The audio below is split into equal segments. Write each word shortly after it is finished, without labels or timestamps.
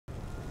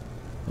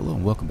Hello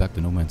and welcome back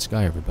to No Man's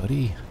Sky,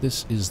 everybody.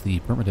 This is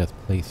the Permadeath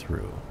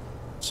playthrough.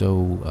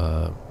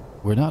 So,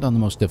 we're not on the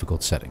most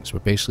difficult settings. We're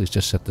basically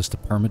just set this to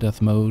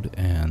Permadeath mode,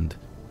 and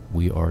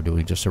we are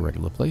doing just a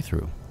regular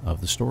playthrough of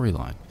the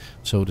storyline.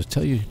 So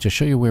to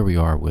show you where we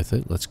are with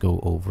it, let's go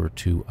over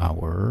to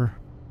our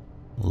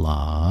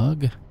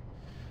log.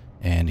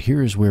 And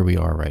here is where we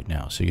are right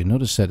now. So you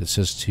notice that it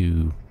says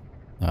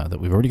that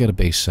we've already got a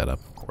base set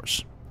up, of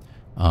course.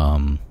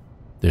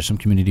 There's some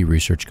community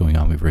research going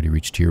on. We've already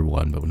reached tier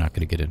 1, but we're not going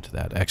to get into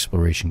that.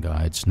 Exploration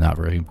guides, not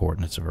very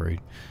important. It's a very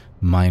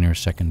minor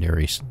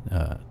secondary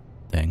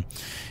thing.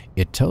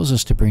 It tells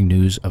us to bring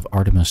news of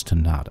Artemis to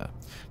Nada.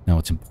 Now,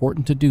 it's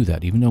important to do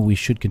that, even though we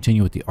should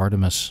continue with the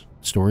Artemis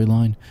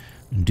storyline.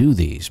 Do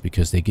these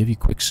because they give you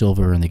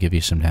quicksilver and they give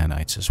you some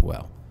nanites as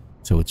well.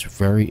 So it's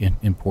very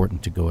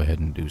important to go ahead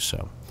and do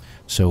so.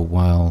 So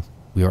while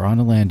we are on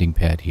a landing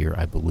pad here,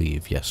 I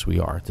believe, yes, we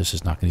are. This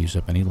is not going to use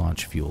up any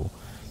launch fuel.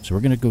 So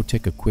we're going to go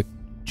take a quick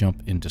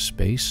jump into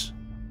space,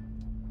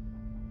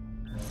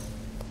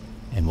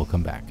 and we'll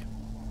come back.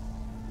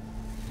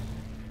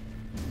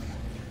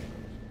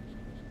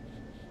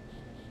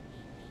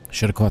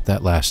 Should have caught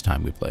that last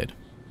time we played.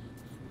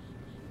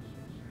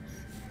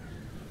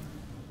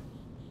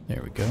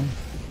 There we go.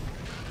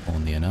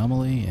 On the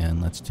anomaly,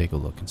 and let's take a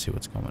look and see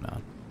what's going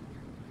on.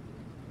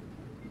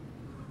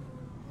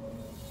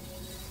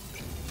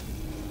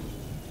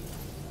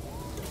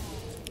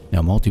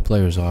 Now,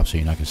 multiplayer is off, so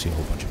you're not going to see a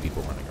whole bunch of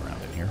people running around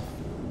in here.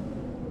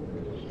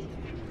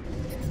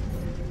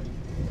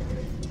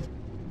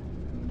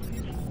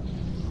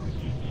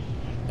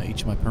 Now,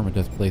 each of my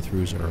Permadeath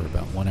playthroughs are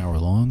about 1 hour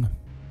long.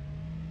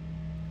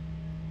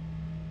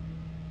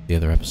 The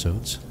other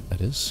episodes,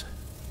 that is.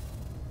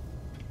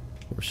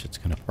 Of course, it's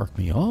going to park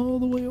me all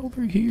the way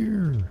over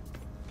here.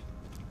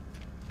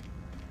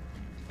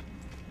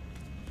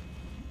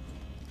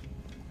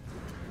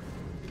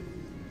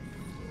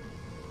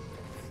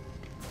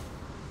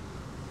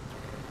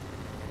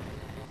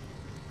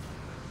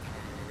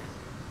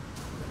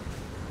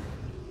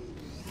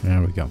 There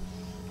we go.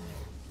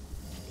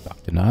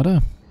 Dr.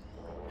 Nada.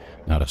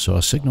 Nada saw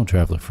a signal,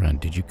 traveler friend.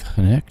 Did you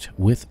connect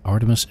with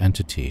Artemis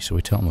entity? So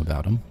we tell him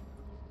about him.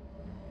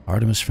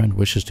 Artemis friend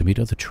wishes to meet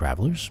other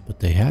travelers, but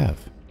they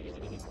have.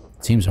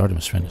 It seems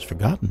Artemis friend has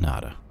forgotten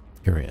Nada.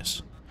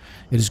 Curious.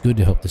 It is good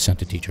to help this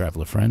entity,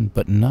 traveler friend,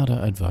 but Nada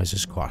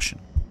advises caution.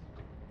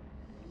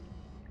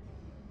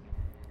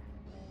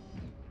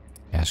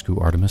 Ask who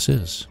Artemis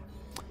is.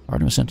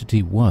 Artemis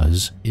entity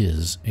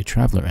is a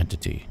traveler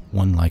entity,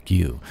 one like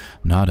you.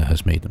 Nada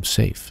has made them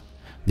safe.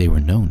 They were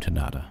known to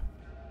Nada.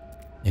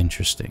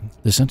 Interesting.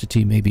 This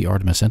entity may be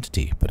Artemis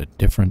entity, but a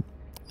different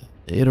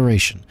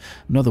iteration.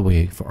 Another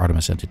way for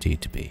Artemis entity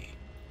to be.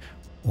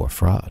 Or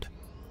fraud.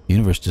 The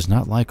universe does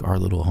not like our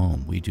little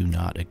home. We do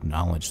not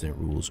acknowledge their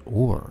rules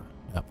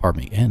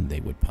and they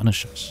would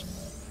punish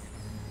us.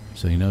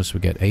 So you notice we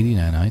get 80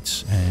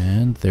 nanites,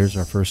 and there's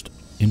our first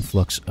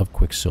influx of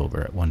quicksilver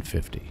at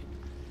 150.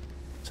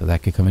 So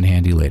that could come in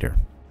handy later.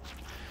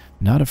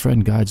 Nada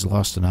friend guides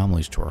lost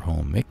anomalies to our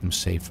home. Make them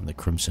safe from the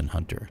Crimson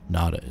Hunter.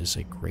 Nada is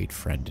a great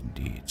friend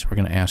indeed. So we're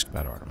going to ask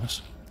about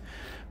Artemis.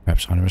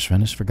 Perhaps Artemis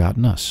friend has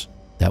forgotten us.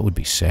 That would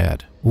be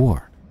sad.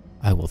 Or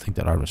I will think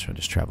that Artemis friend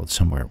has traveled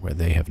somewhere where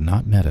they have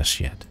not met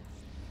us yet.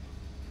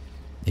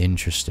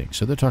 Interesting.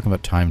 So they're talking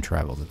about time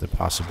travel, that the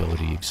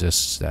possibility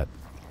exists that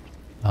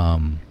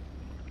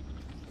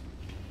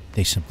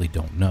they simply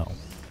don't know.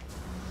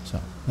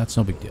 So that's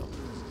no big deal.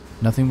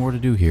 Nothing more to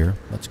do here.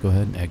 Let's go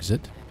ahead and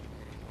exit.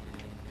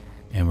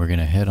 And we're going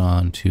to head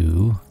on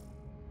to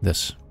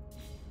this.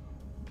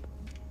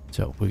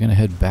 So we're going to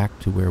head back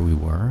to where we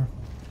were.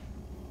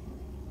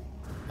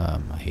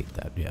 I hate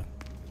that, yeah.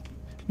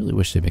 Really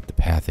wish they'd make the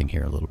pathing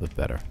here a little bit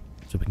better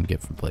so we can get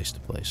from place to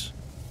place.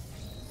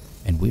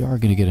 And we are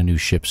going to get a new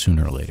ship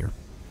sooner or later.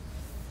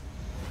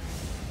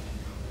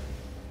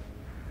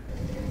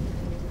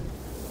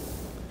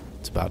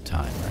 It's about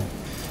time, right?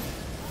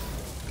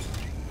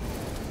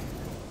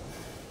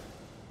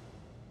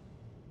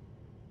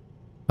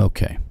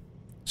 Okay,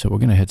 so we're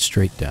going to head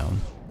straight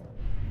down.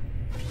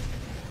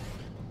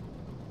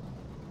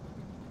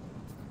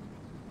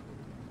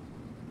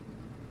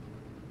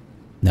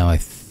 Now I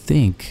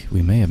think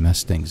we may have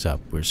messed things up.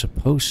 We're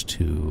supposed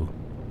to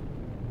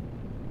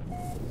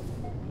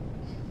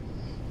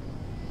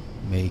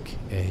make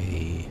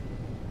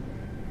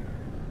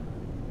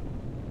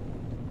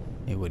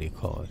what do you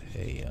call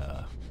it?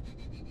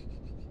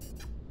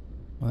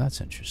 Well, that's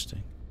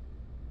interesting.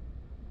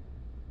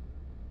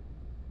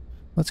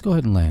 Let's go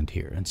ahead and land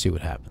here and see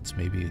what happens.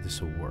 Maybe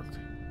this will work.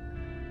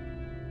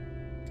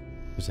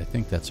 Because I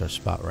think that's our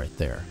spot right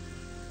there.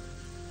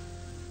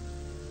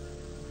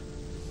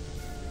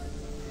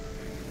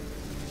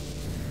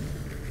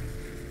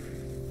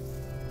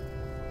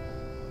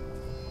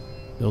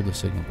 Build a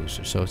signal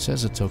booster. So it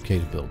says it's okay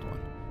to build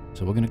one.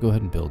 So we're going to go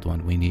ahead and build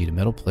one. We need a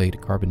metal plate, a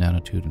carbon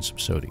nanotube, and some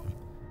sodium.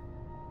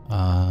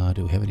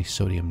 Do we have any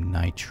sodium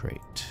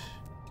nitrate?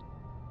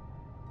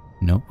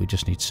 Nope, we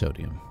just need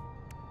sodium.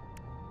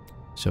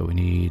 So we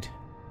need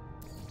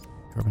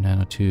Carbon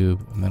nanotube,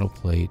 a metal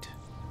plate,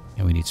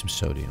 and we need some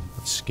sodium.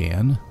 Let's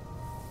scan.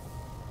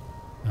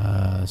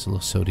 There's a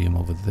little sodium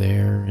over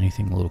there.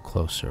 Anything a little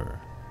closer?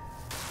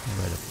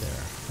 Right up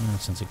there. Oh,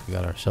 it sounds like we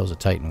got ourselves a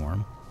Titan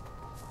worm.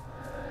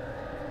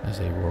 As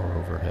they roar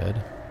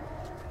overhead.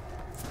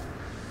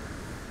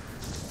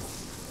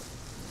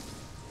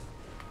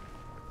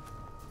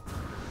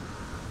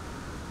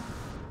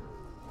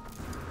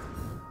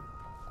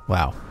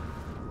 Wow.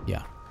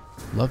 Yeah.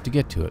 Love to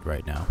get to it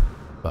right now,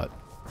 but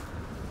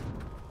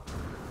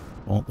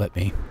won't let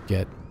me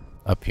get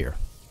up here.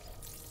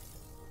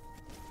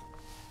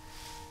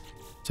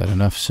 Is that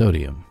enough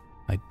sodium?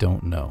 I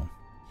don't know.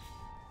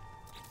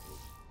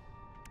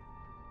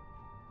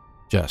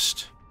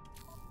 Just.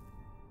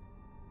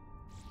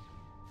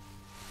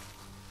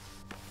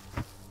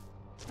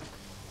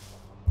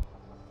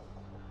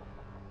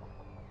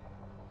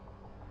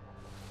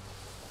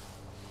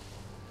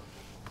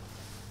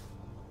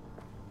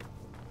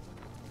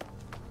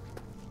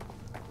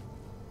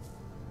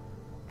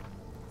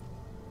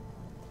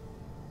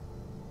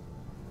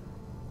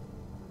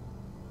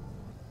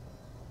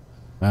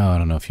 Well, I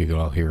don't know if you could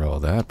all hear all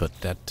that, but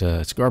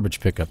it's garbage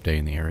pickup day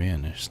in the area,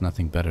 and there's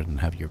nothing better than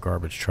have your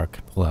garbage truck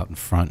pull out in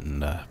front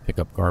and pick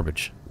up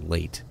garbage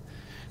late.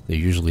 They're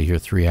usually here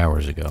 3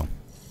 hours ago.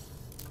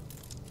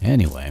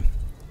 Anyway,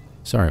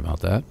 sorry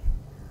about that.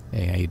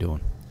 Hey, how you doing?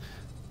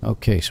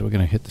 Okay, so we're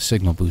going to hit the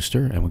signal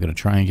booster, and we're going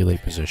to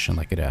triangulate position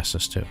like it asked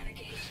us to.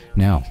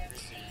 Now,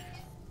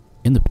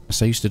 in the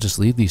past, I used to just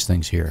leave these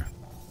things here.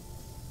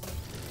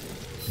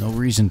 No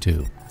reason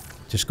to.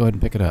 Just go ahead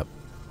and pick it up.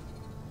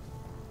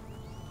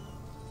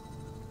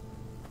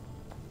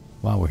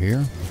 While we're here,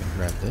 we're going to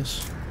grab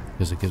this,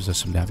 because it gives us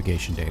some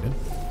navigation data,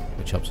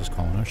 which helps us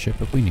call in our ship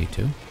if we need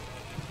to.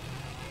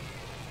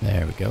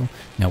 There we go.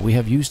 Now, we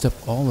have used up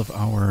all of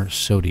our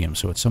sodium,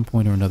 so at some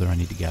point or another I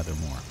need to gather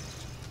more.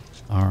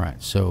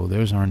 Alright, so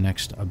there's our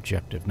next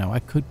objective. Now, I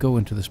could go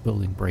into this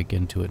building, break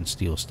into it, and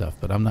steal stuff,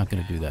 but I'm not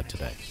going to do that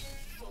today.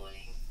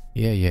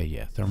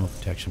 Yeah. Thermal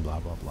protection, blah,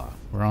 blah, blah.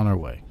 We're on our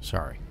way.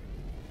 Sorry.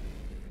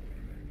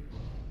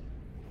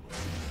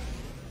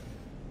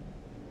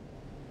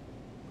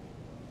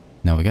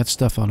 Now, we got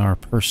stuff on our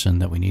person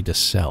that we need to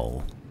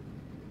sell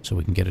so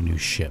we can get a new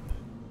ship.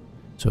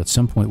 So at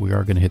some point, we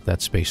are going to hit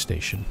that space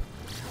station.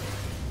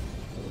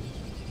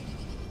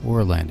 Or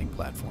a landing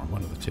platform,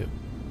 one of the two.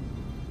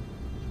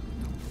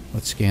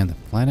 Let's scan the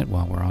planet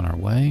while we're on our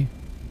way.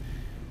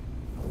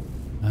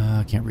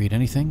 Can't read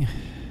anything.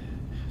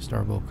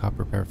 Starbowl,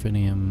 copper,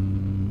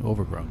 paraffinium,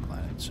 overgrown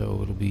planet. So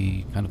it'll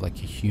be kind of like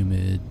a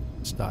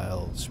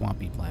humid-style,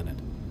 swampy planet.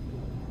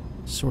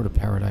 Sort of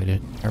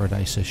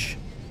paradise-ish.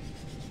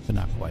 But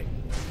not quite.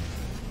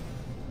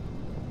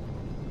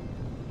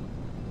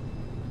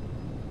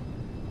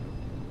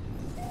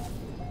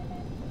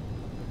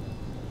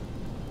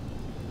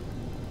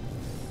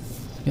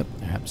 Yep,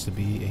 there happens to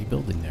be a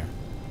building there.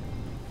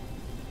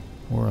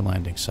 Or a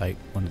landing site,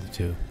 one of the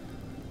two.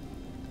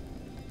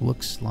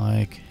 Looks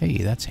like... Hey,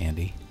 that's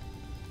handy.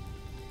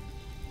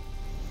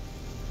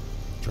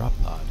 Drop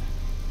pod.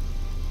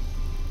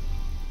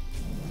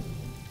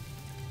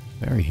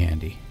 Very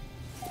handy.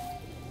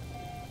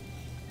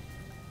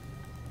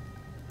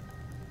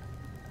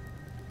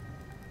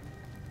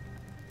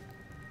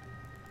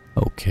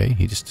 Okay,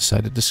 he just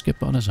decided to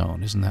skip on his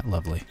own. Isn't that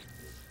lovely?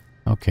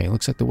 Okay,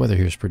 looks like the weather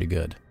here is pretty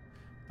good.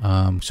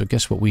 So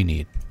guess what we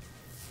need?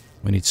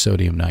 We need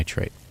sodium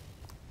nitrate.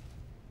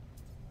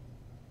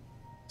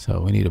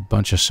 So we need a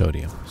bunch of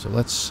sodium. So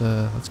let's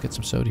get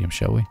some sodium,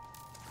 shall we?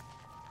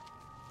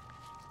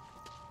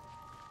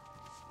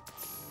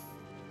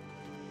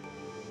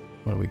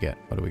 What do we get?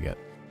 What do we get?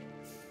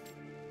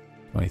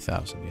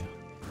 20,000, yeah.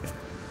 Okay.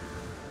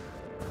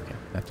 Okay,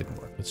 that didn't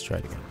work. Let's try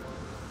it again.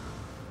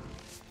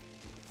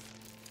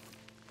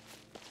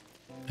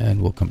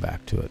 And we'll come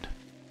back to it.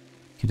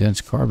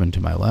 Condensed carbon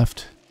to my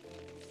left.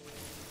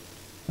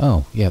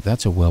 Oh, yeah,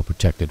 that's a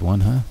well-protected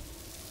one, huh?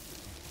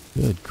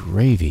 Good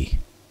gravy.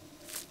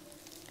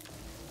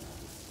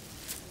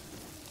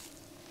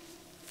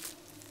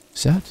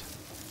 Set?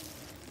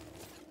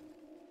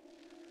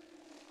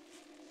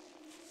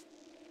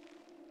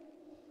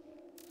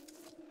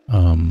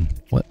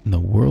 What in the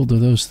world are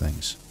those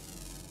things?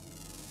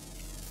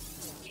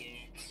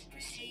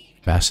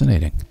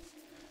 Fascinating.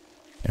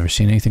 Never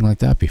seen anything like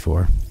that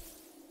before.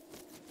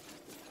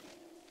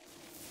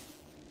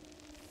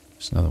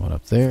 There's another one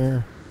up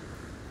there.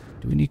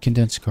 Do we need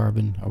condensed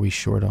carbon? Are we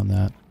short on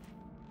that?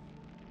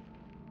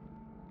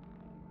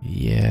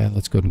 Yeah,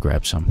 let's go and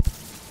grab some.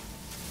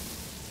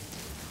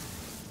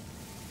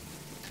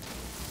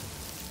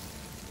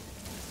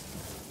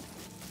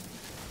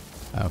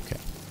 Okay.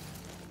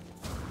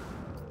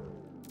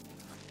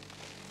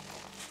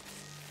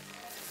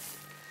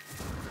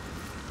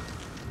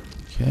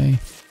 Okay.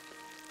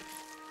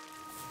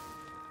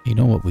 You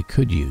know what we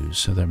could use?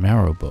 So there are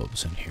marrow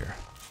bulbs in here.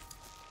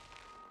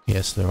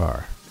 Yes, there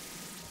are.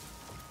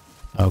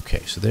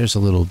 Okay, so there's a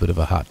little bit of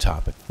a hot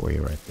topic for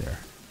you right there.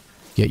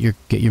 Get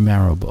your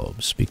marrow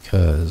bulbs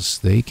because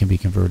they can be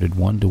converted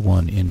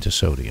 1-to-1 into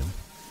sodium.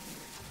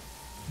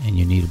 And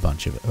you need a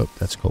bunch of it. Oh,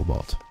 that's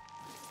cobalt.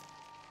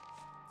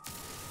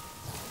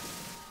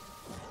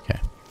 Okay.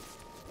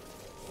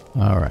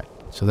 Alright,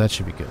 so that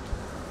should be good.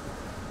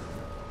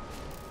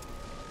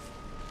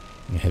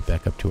 We head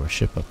back up to our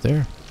ship up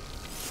there.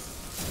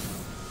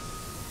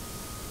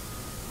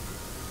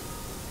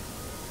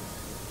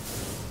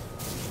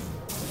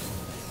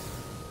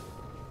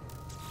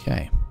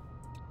 Okay.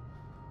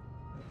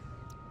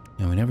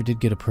 Now, we never did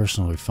get a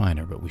personal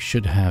refiner, but we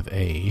should have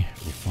a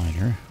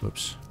refiner.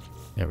 Whoops.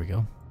 There we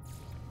go.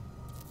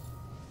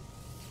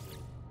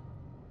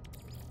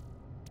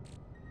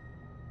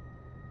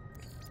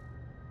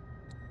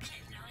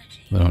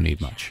 We don't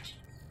need much.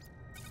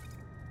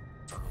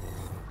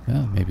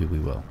 Well, maybe we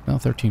will. No,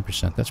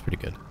 13%. That's pretty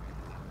good.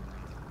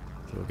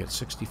 So we'll get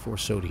 64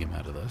 sodium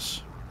out of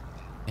this.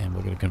 And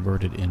we're going to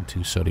convert it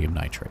into sodium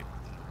nitrate.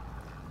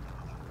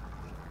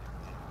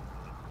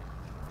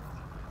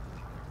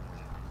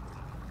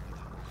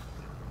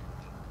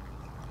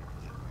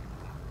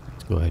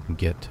 Let's go ahead and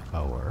get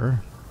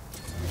our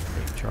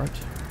rate chart.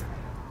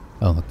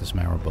 Oh, look, this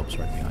marrow bulb's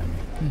right behind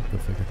me. Go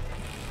figure.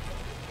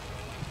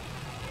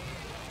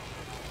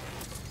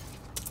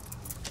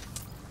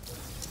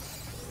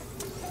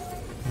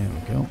 There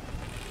we go.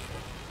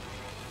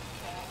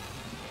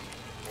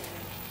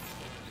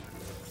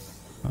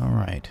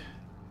 Alright.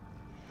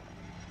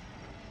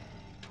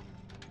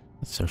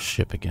 That's our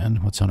ship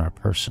again. What's on our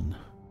person?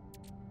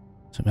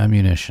 Some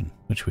ammunition,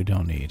 which we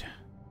don't need.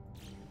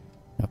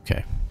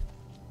 Okay.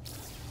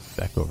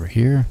 Back over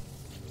here.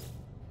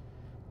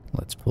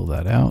 Let's pull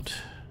that out.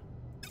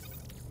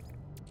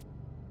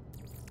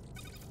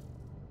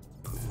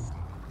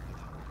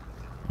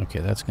 Okay,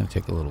 that's going to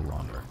take a little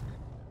longer.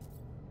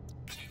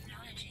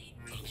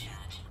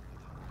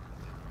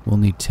 We'll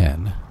need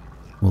 10.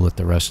 We'll let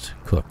the rest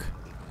cook.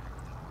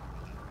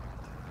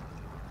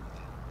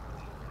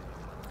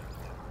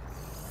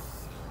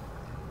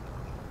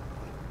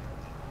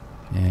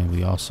 And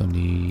we also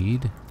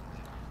need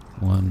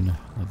one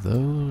of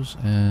those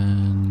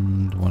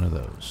and one of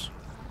those.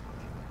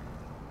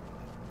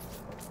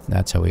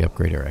 That's how we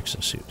upgrade our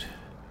exosuit.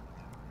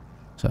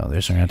 So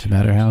there's our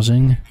antimatter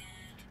housing,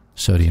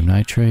 sodium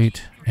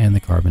nitrate, and the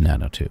carbon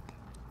nanotube.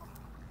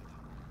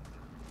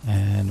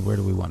 And where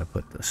do we want to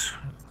put this?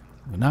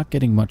 We're not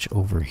getting much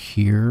over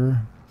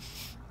here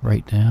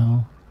right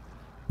now.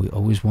 We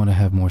always want to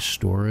have more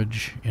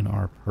storage in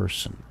our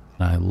person.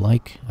 And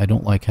I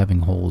don't like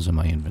having holes in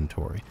my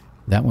inventory.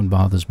 That one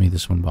bothers me,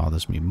 this one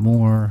bothers me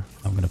more.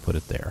 I'm going to put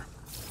it there.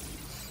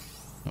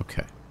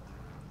 Okay.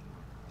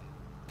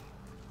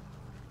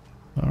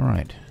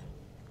 Alright.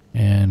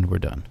 And we're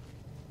done.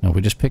 Now if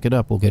we just pick it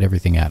up, we'll get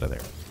everything out of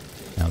there.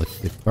 Now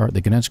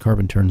the condensed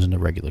carbon turns into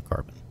regular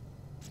carbon.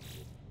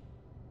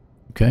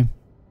 Okay?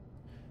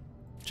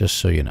 Just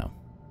so you know.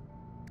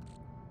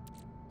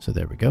 So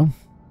there we go.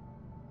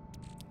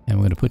 And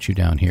we're going to put you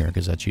down here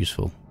because that's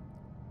useful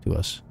to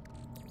us.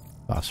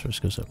 Phosphorus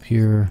goes up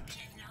here.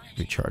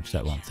 Recharge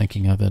that while I'm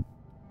thinking of it.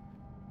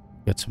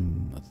 Get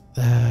some of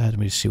that. Let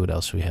me see what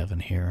else we have in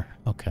here.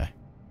 Okay.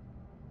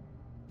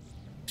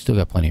 Still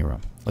got plenty of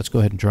room. Let's go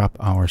ahead and drop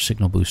our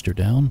signal booster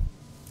down.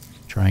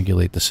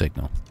 Triangulate the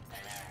signal.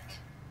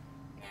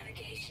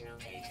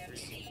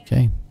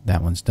 Okay,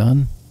 that one's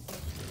done.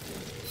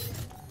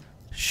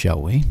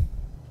 Shall we?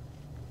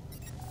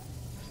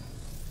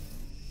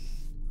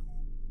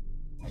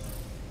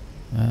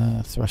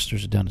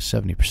 Thrusters are down to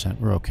 70%.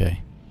 We're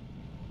okay.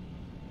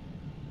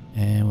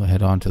 And we'll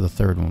head on to the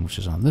third one, which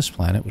is on this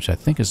planet, which I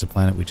think is the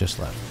planet we just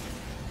left.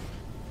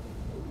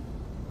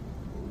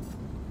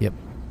 Yep.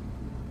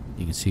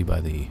 You can see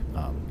by the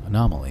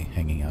anomaly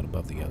hanging out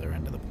above the other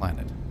end of the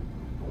planet.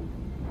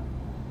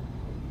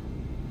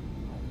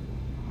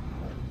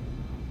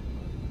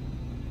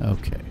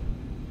 Okay.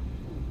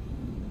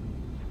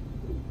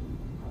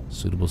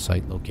 Suitable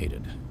site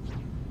located.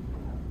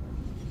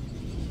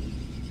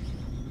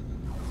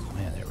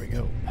 And there we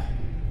go.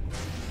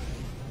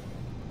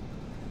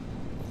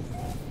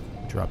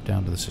 Drop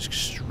down to this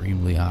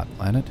extremely hot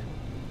planet.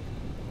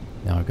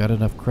 Now I've got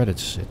enough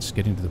credits. It's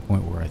getting to the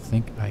point where I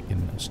think I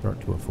can start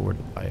to afford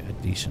to buy a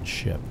decent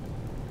ship.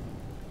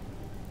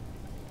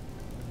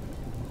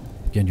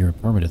 Again, you're in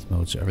Permadeath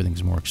mode, so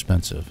everything's more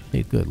expensive.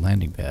 Hey, good,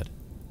 landing pad.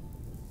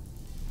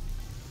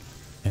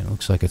 And it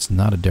looks like it's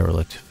not a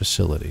derelict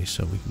facility,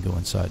 so we can go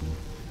inside and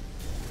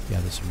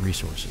gather some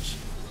resources.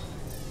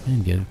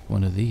 And get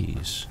one of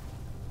these.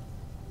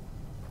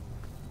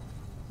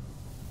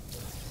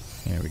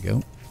 There we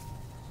go.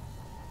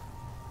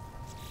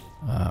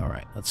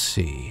 Alright, let's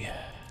see.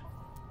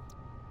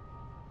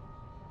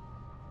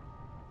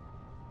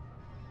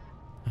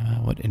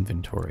 What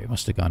inventory? It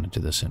must have gone into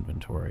this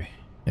inventory.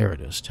 There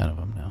it is, 10 of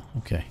them now.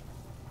 Okay.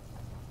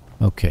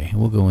 Okay,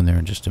 we'll go in there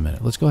in just a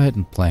minute. Let's go ahead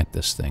and plant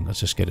this thing. Let's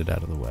just get it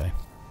out of the way.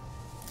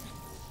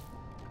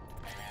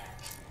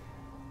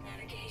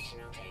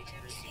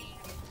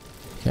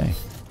 Okay,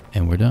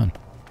 and we're done.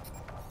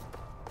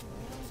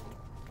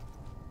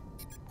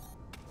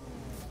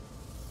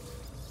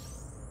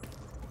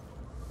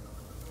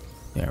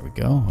 There we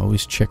we go.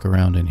 Always check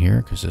around in here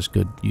because there's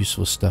good,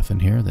 useful stuff in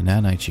here. The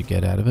nanites you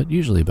get out of it,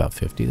 usually about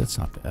 50. That's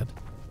not bad.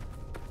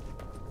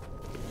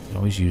 You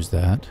always use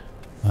that.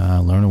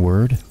 Learn a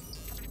word.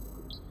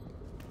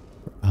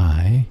 For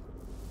I.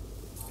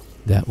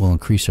 That will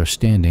increase our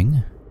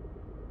standing.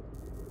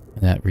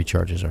 And that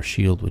recharges our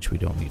shield, which we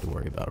don't need to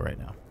worry about right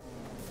now.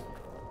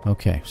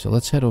 Okay, so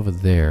let's head over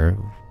there.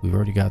 We've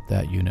already got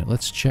that unit.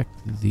 Let's check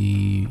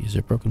the... Is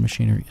there broken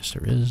machinery? Yes,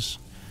 there is.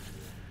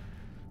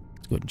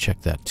 Let's go ahead and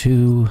check that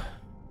too.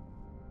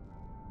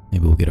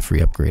 Maybe we'll get a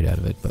free upgrade out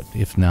of it, but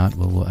if not,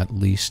 we'll at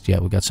least... Yeah,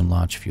 we got some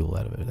launch fuel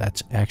out of it.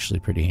 That's actually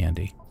pretty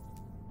handy.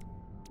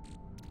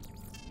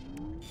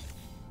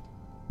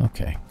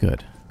 Okay,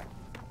 good.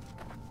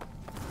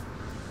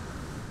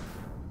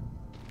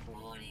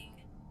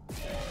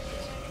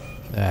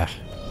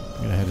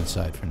 I'm gonna head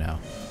inside for now.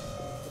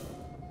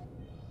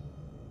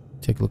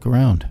 Take a look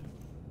around.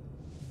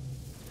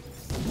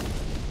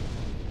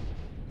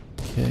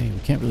 Okay, we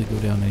can't really go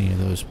down any of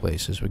those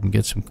places. We can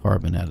get some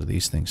carbon out of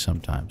these things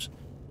sometimes.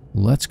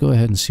 Let's go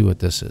ahead and see what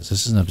this is.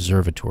 This is an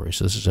observatory,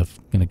 so this is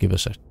going to give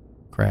us a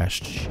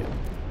crashed ship.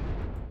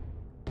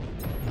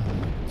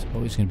 It's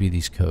always going to be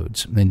these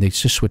codes. And then they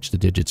just switch the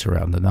digits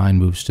around. The 9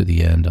 moves to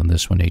the end on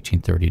this one,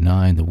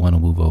 1839. The 1 will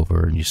move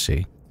over, and you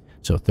see.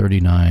 So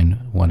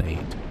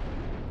 3918.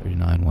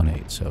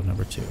 3918, so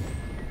number 2.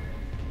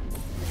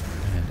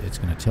 And it's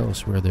going to tell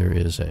us where there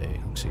is a...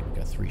 Let's see, we've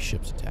got 3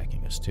 ships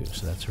attacking us too,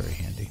 so that's very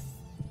handy.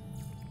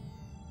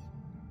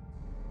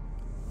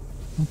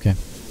 Okay.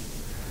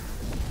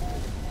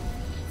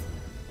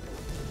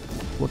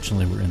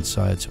 Fortunately, we're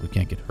inside, so we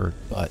can't get hurt,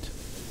 but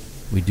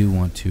we do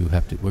want to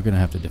we're going to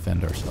have to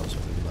defend ourselves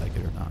whether we like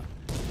it or not.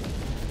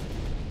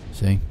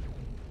 See?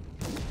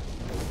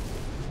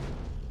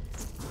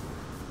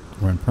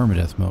 We're in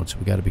permadeath mode, so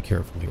we got to be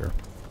careful here.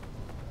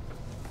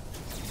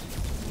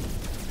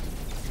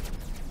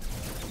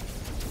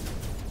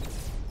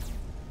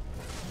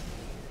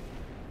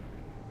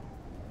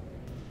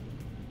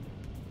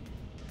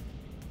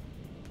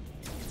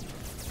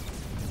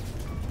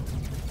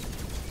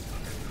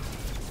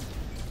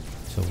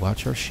 So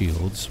watch our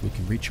shields. We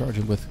can recharge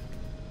them with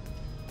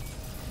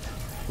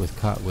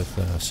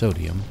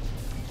sodium.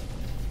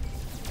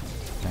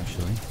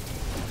 Actually.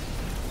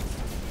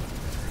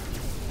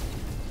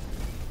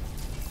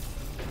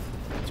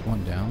 That's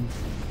one down.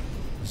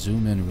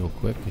 Zoom in real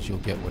quick because you'll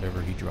get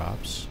whatever he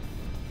drops.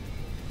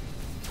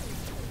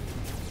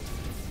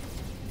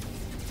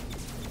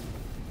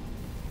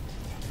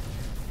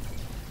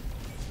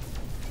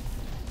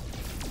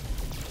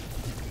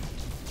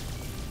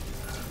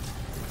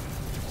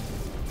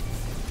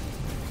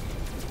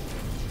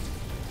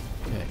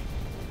 Okay.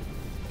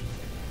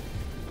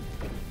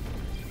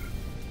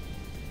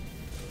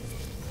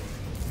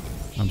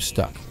 I'm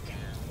stuck.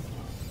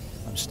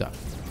 I'm stuck.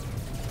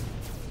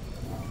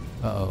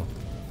 Uh-oh.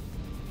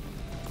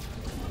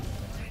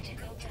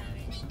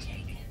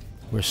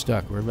 We're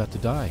stuck. We're about to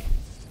die.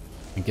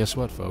 And guess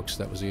what, folks?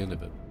 That was the end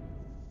of it.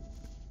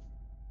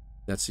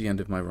 That's the end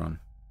of my run.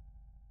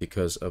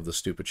 Because of the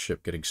stupid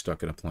ship getting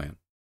stuck in a plant.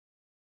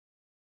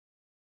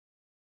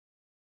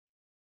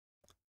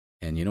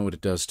 And you know what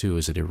it does, too,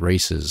 is it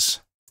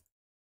erases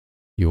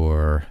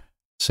your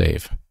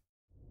save.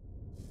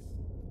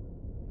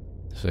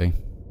 See?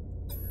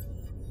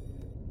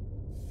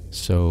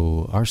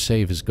 So our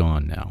save is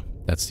gone now.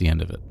 That's the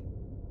end of it.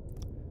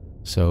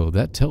 So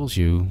that tells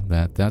you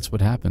that that's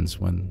what happens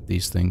when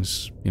these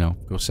things, you know,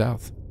 go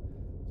south.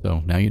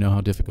 So now you know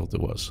how difficult it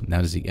was. And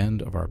that is the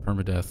end of our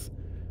permadeath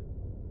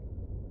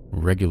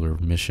regular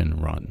mission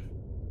run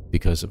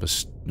because of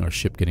our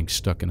ship getting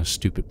stuck in a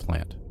stupid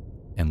plant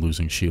and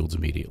losing shields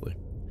immediately.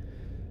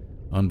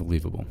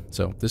 Unbelievable.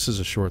 So this is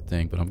a short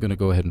thing, but I'm going to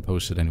go ahead and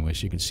post it anyway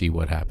so you can see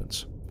what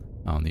happens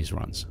on these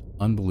runs.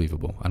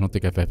 Unbelievable. I don't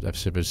think I've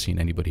ever seen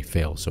anybody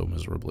fail so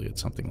miserably at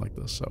something like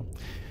this. So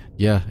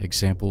yeah,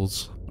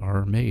 examples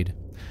are made.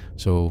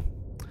 So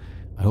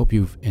I hope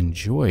you've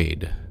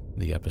enjoyed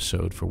the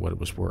episode for what it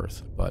was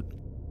worth, but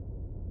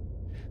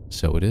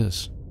so it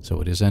is.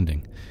 So it is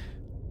ending.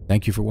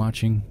 Thank you for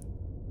watching.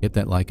 Hit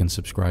that like and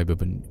subscribe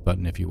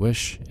button if you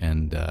wish,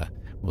 and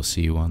we'll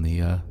see you on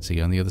the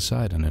other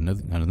side on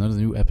another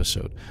new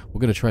episode.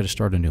 We're going to try to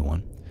start a new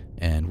one,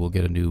 and we'll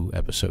get a new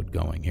episode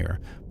going here,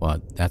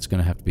 but that's going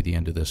to have to be the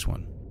end of this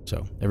one.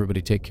 So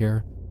everybody take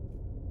care.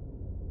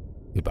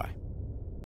 Goodbye.